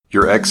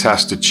Your ex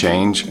has to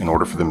change in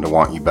order for them to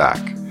want you back.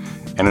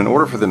 And in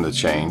order for them to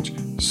change,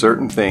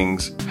 certain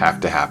things have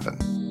to happen.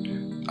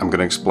 I'm going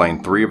to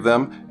explain 3 of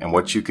them and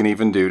what you can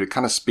even do to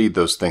kind of speed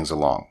those things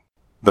along.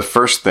 The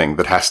first thing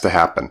that has to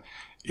happen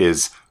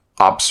is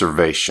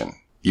observation.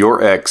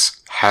 Your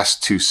ex has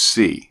to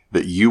see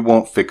that you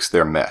won't fix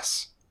their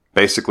mess.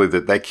 Basically,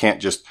 that they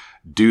can't just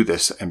do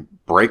this and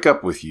break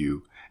up with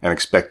you and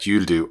expect you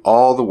to do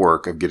all the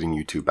work of getting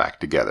you two back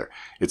together.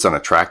 It's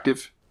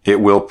unattractive. It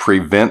will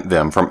prevent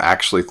them from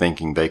actually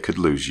thinking they could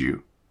lose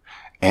you.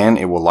 And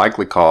it will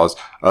likely cause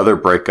other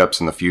breakups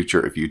in the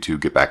future if you two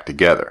get back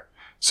together.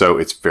 So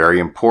it's very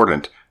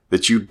important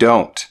that you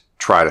don't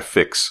try to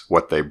fix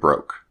what they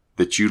broke,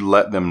 that you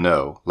let them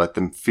know, let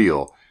them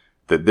feel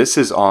that this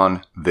is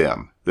on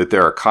them, that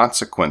there are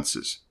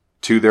consequences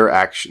to their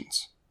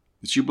actions,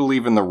 that you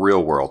believe in the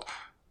real world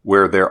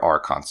where there are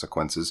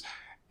consequences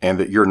and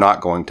that you're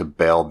not going to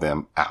bail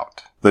them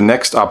out. The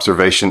next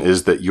observation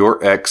is that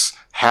your ex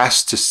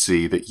has to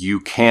see that you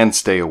can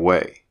stay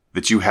away,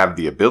 that you have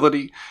the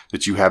ability,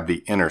 that you have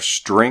the inner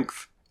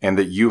strength, and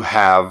that you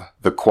have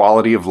the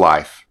quality of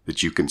life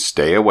that you can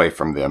stay away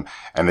from them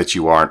and that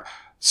you aren't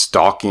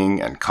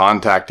stalking and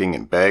contacting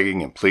and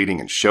begging and pleading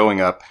and showing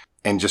up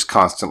and just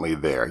constantly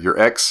there. Your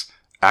ex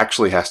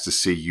actually has to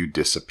see you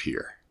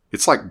disappear.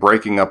 It's like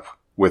breaking up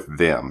with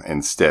them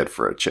instead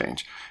for a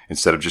change.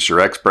 Instead of just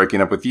your ex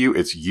breaking up with you,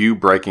 it's you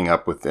breaking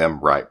up with them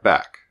right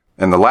back.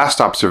 And the last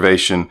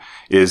observation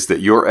is that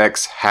your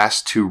ex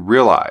has to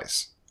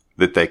realize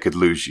that they could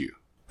lose you.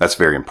 That's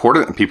very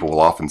important, and people will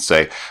often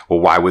say, well,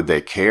 why would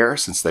they care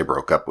since they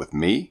broke up with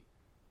me?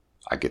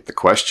 I get the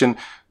question,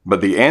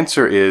 but the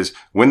answer is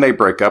when they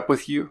break up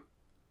with you,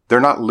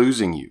 they're not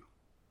losing you.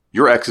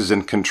 Your ex is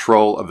in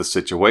control of the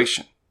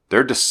situation.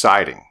 They're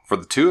deciding for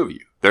the two of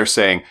you. They're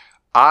saying,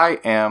 I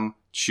am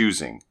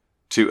choosing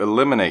to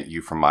eliminate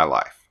you from my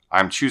life.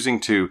 I'm choosing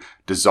to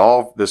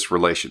dissolve this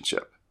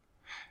relationship.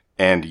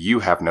 And you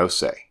have no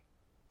say.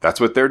 That's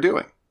what they're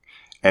doing.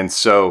 And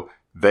so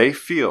they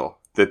feel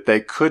that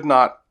they could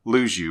not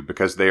lose you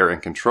because they are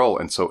in control.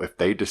 And so if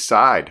they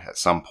decide at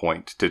some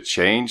point to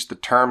change the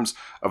terms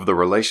of the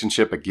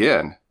relationship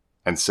again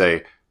and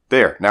say,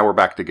 there, now we're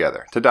back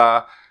together,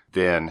 ta-da,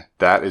 then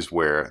that is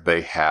where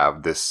they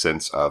have this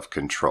sense of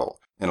control.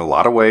 In a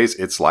lot of ways,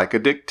 it's like a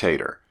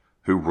dictator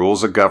who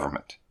rules a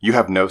government. You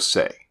have no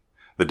say.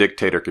 The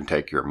dictator can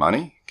take your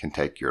money, can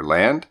take your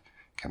land,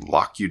 can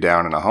lock you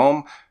down in a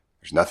home.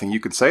 There's nothing you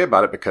can say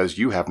about it because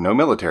you have no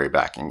military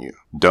backing you.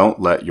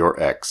 Don't let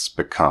your ex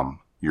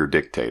become your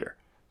dictator.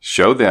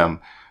 Show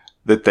them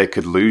that they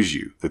could lose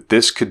you, that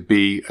this could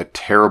be a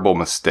terrible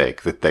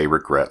mistake that they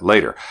regret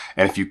later.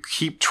 And if you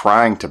keep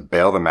trying to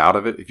bail them out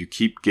of it, if you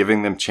keep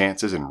giving them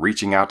chances and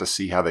reaching out to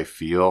see how they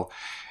feel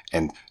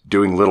and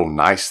doing little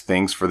nice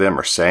things for them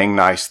or saying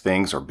nice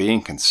things or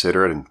being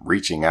considerate and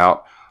reaching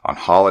out on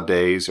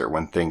holidays or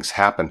when things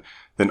happen,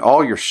 then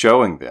all you're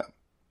showing them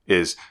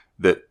is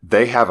that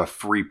they have a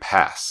free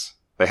pass.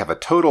 They have a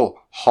total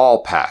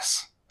hall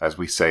pass, as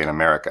we say in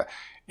America,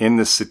 in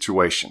this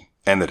situation.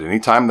 And that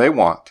anytime they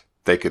want,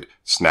 they could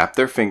snap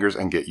their fingers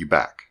and get you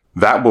back.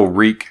 That will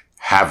wreak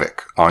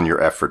havoc on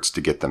your efforts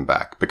to get them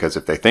back. Because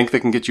if they think they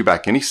can get you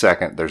back any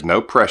second, there's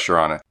no pressure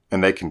on it.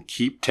 And they can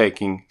keep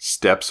taking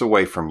steps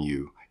away from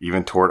you,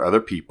 even toward other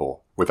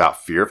people,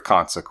 without fear of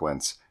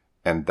consequence.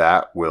 And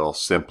that will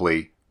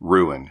simply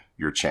ruin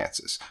your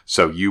chances.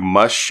 So you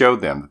must show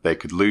them that they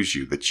could lose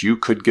you, that you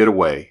could get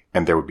away,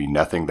 and there would be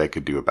nothing they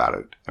could do about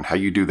it. And how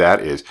you do that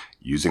is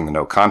using the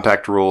no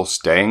contact rule,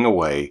 staying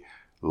away,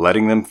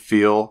 letting them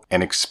feel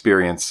and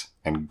experience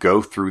and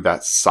go through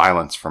that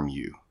silence from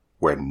you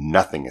where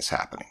nothing is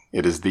happening.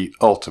 It is the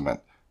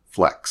ultimate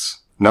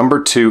flex.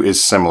 Number 2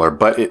 is similar,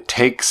 but it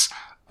takes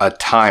a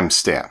time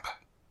stamp.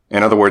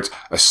 In other words,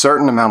 a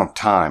certain amount of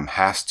time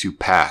has to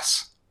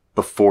pass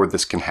before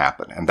this can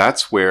happen. And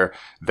that's where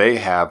they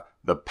have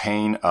the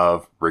pain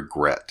of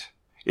regret.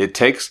 It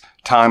takes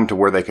time to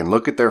where they can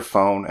look at their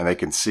phone and they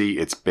can see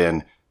it's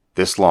been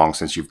this long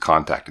since you've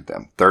contacted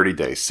them. 30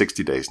 days,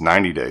 60 days,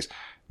 90 days.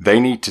 They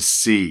need to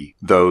see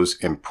those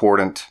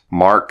important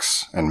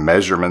marks and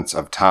measurements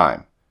of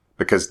time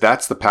because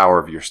that's the power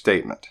of your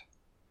statement.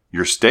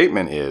 Your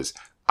statement is,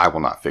 I will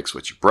not fix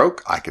what you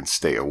broke. I can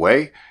stay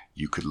away.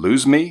 You could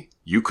lose me.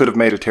 You could have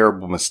made a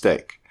terrible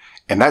mistake.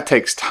 And that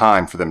takes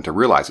time for them to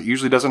realize. It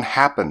usually doesn't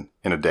happen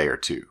in a day or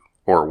two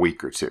or a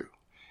week or two.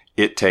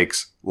 It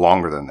takes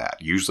longer than that.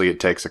 Usually it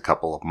takes a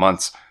couple of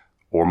months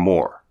or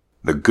more.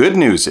 The good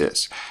news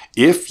is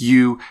if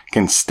you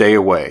can stay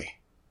away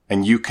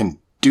and you can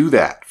do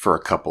that for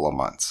a couple of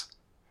months,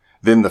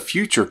 then the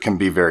future can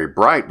be very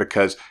bright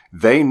because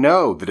they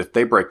know that if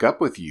they break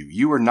up with you,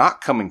 you are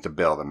not coming to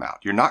bail them out.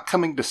 You're not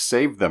coming to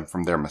save them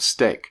from their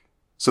mistake.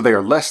 So they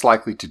are less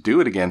likely to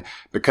do it again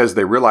because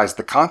they realize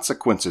the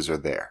consequences are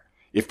there.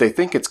 If they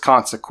think it's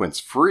consequence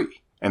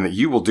free and that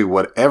you will do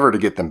whatever to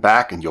get them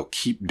back and you'll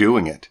keep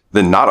doing it,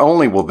 then not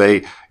only will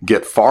they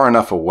get far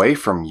enough away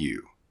from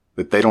you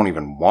that they don't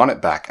even want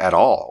it back at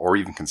all or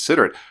even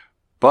consider it,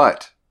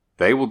 but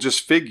they will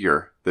just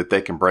figure that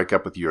they can break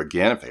up with you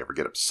again if they ever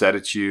get upset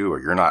at you,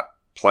 or you're not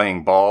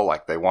playing ball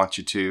like they want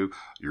you to,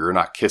 you're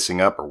not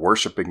kissing up or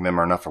worshiping them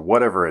enough, or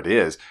whatever it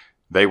is,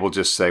 they will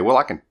just say, well,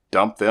 I can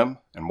dump them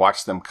and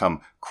watch them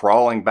come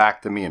crawling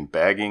back to me and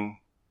begging,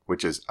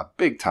 which is a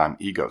big time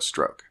ego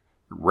stroke.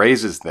 It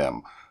raises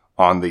them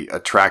on the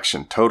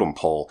attraction totem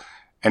pole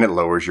and it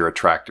lowers your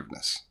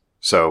attractiveness.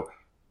 So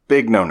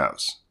big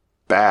no-nos.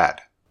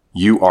 Bad.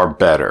 You are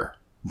better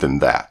than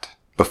that.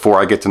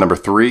 Before I get to number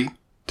 3,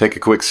 take a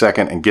quick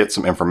second and get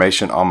some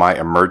information on my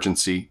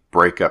emergency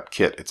breakup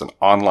kit. It's an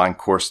online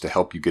course to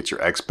help you get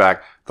your ex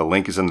back. The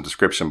link is in the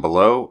description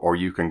below, or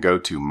you can go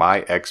to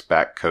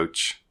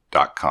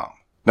myexbackcoach.com.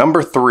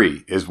 Number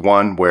 3 is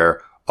one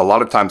where a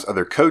lot of times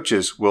other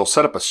coaches will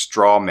set up a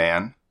straw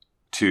man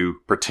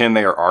to pretend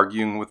they are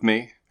arguing with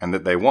me and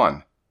that they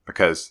won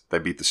because they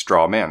beat the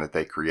straw man that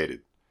they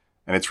created.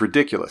 And it's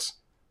ridiculous.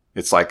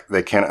 It's like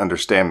they can't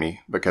understand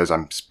me because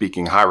I'm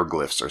speaking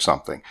hieroglyphs or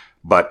something.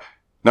 But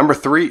number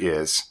 3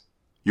 is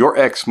your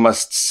ex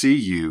must see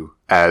you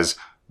as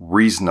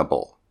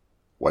reasonable.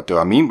 What do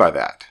I mean by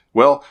that?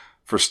 Well,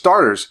 for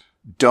starters,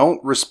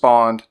 don't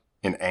respond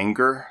in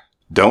anger.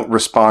 Don't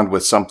respond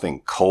with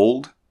something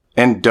cold.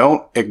 And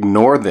don't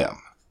ignore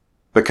them.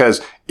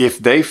 Because if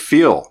they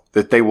feel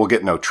that they will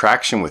get no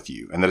traction with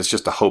you and that it's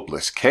just a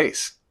hopeless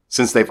case,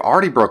 since they've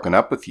already broken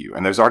up with you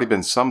and there's already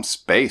been some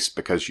space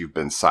because you've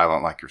been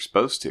silent like you're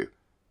supposed to,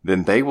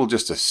 then they will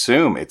just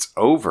assume it's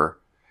over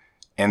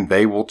and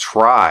they will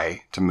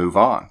try to move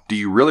on. Do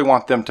you really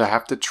want them to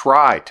have to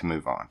try to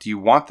move on? Do you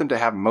want them to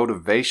have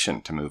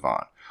motivation to move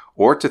on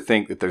or to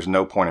think that there's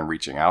no point in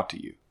reaching out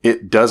to you?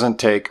 It doesn't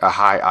take a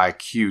high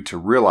IQ to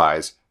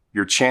realize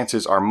your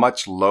chances are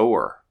much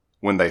lower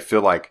when they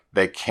feel like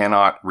they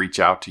cannot reach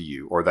out to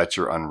you or that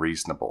you're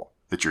unreasonable,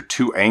 that you're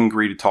too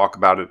angry to talk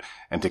about it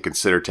and to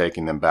consider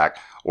taking them back,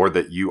 or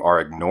that you are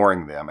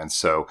ignoring them. And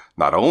so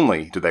not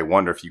only do they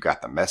wonder if you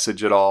got the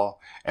message at all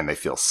and they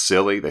feel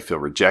silly, they feel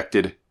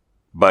rejected,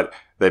 but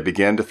they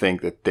begin to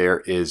think that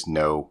there is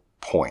no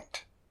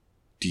point.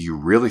 Do you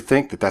really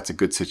think that that's a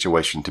good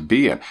situation to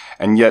be in?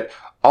 And yet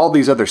all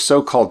these other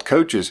so-called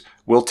coaches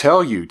will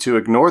tell you to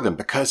ignore them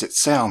because it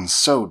sounds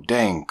so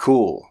dang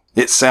cool.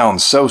 It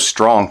sounds so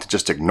strong to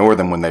just ignore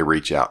them when they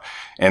reach out.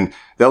 And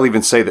they'll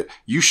even say that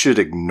you should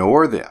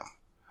ignore them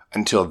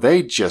until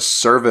they just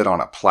serve it on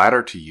a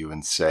platter to you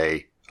and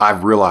say,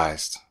 I've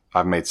realized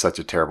I've made such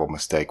a terrible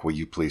mistake. Will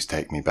you please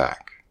take me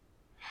back?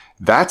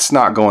 That's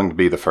not going to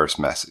be the first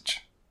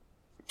message.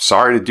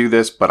 Sorry to do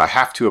this, but I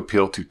have to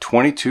appeal to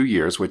 22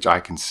 years, which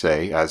I can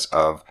say as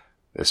of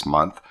this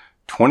month,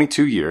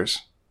 22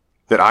 years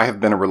that I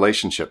have been a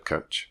relationship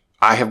coach.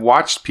 I have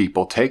watched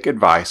people take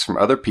advice from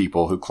other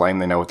people who claim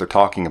they know what they're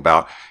talking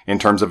about in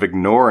terms of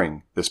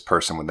ignoring this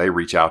person when they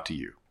reach out to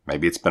you.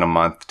 Maybe it's been a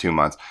month, 2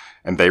 months,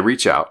 and they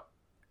reach out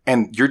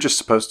and you're just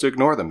supposed to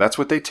ignore them. That's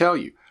what they tell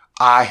you.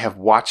 I have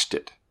watched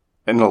it.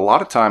 And a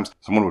lot of times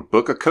someone would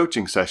book a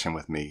coaching session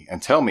with me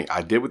and tell me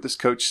I did what this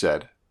coach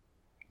said.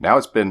 Now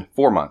it's been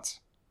 4 months.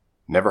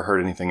 Never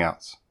heard anything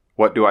else.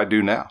 What do I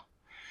do now?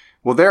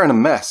 Well, they're in a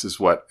mess is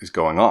what is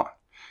going on.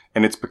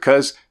 And it's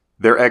because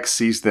their ex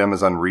sees them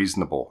as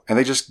unreasonable and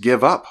they just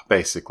give up,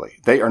 basically.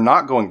 They are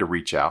not going to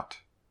reach out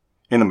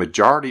in a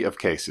majority of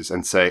cases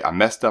and say, I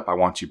messed up, I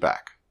want you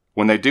back.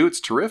 When they do,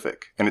 it's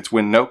terrific. And it's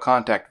when no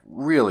contact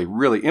really,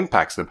 really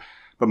impacts them.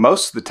 But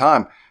most of the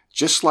time,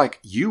 just like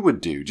you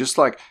would do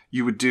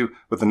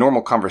with a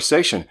normal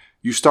conversation,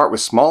 you start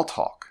with small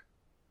talk.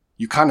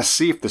 You kind of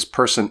see if this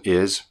person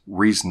is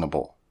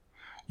reasonable.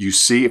 You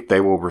see if they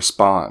will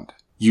respond.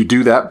 You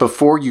do that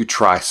before you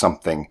try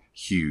something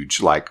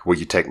huge like, will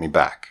you take me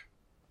back?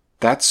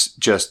 That's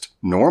just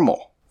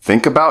normal.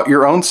 Think about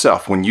your own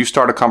self. When you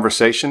start a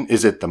conversation,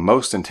 is it the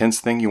most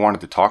intense thing you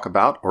wanted to talk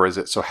about? Or is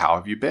it, so how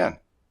have you been?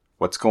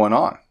 What's going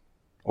on?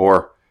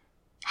 Or,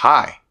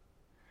 hi.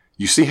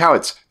 You see how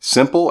it's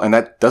simple and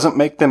that doesn't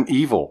make them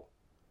evil.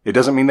 It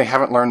doesn't mean they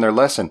haven't learned their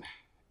lesson.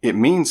 It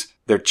means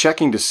they're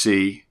checking to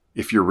see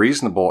if you're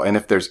reasonable and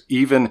if there's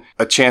even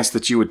a chance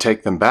that you would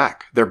take them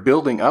back. They're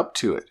building up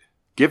to it.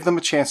 Give them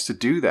a chance to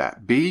do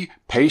that. Be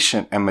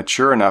patient and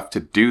mature enough to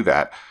do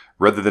that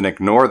rather than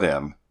ignore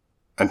them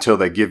until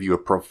they give you a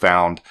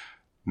profound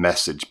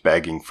message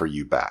begging for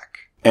you back.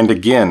 And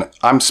again,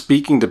 I'm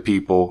speaking to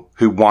people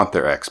who want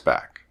their ex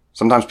back.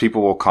 Sometimes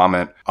people will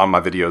comment on my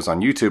videos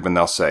on YouTube and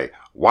they'll say,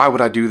 why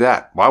would I do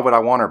that? Why would I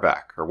want her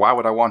back? Or why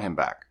would I want him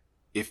back?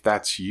 If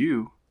that's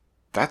you,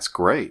 that's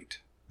great.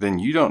 Then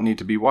you don't need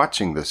to be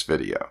watching this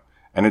video.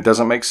 And it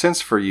doesn't make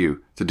sense for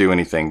you to do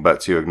anything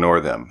but to ignore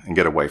them and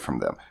get away from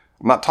them.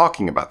 I'm not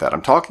talking about that.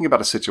 I'm talking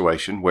about a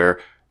situation where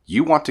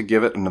you want to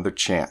give it another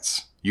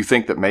chance. You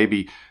think that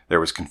maybe there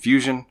was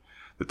confusion,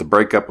 that the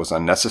breakup was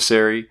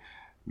unnecessary.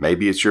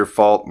 Maybe it's your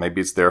fault. Maybe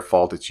it's their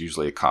fault. It's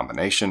usually a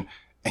combination.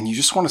 And you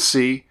just want to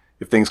see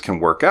if things can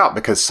work out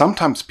because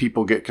sometimes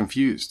people get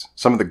confused.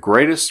 Some of the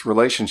greatest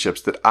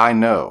relationships that I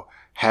know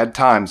had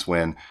times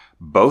when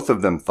both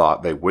of them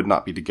thought they would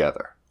not be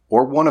together,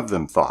 or one of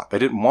them thought they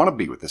didn't want to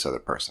be with this other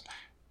person.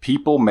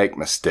 People make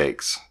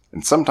mistakes,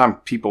 and sometimes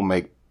people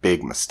make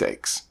big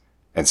mistakes.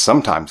 And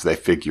sometimes they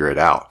figure it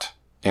out.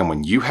 And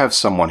when you have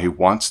someone who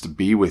wants to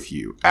be with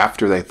you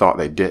after they thought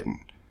they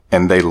didn't,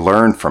 and they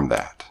learn from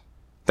that,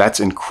 that's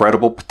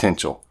incredible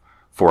potential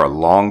for a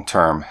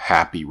long-term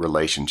happy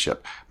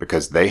relationship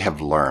because they have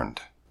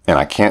learned. And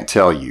I can't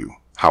tell you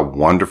how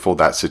wonderful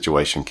that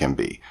situation can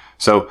be.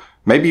 So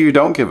maybe you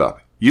don't give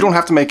up. You don't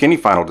have to make any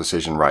final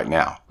decision right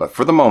now. But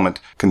for the moment,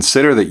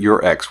 consider that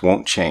your ex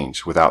won't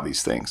change without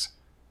these things.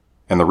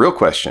 And the real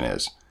question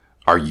is,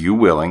 are you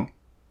willing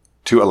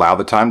to allow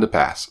the time to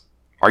pass?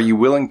 Are you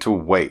willing to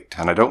wait?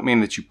 And I don't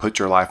mean that you put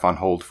your life on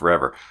hold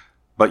forever,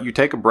 but you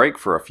take a break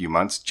for a few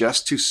months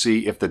just to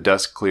see if the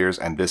dust clears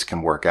and this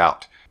can work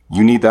out.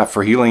 You need that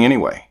for healing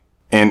anyway.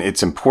 And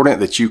it's important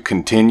that you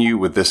continue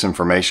with this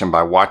information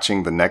by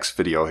watching the next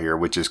video here,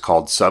 which is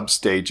called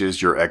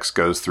Substages Your Ex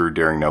Goes Through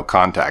During No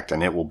Contact.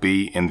 And it will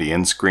be in the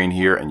end screen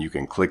here, and you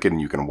can click it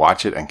and you can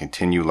watch it and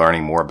continue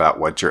learning more about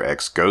what your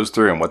ex goes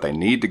through and what they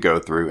need to go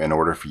through in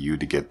order for you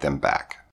to get them back.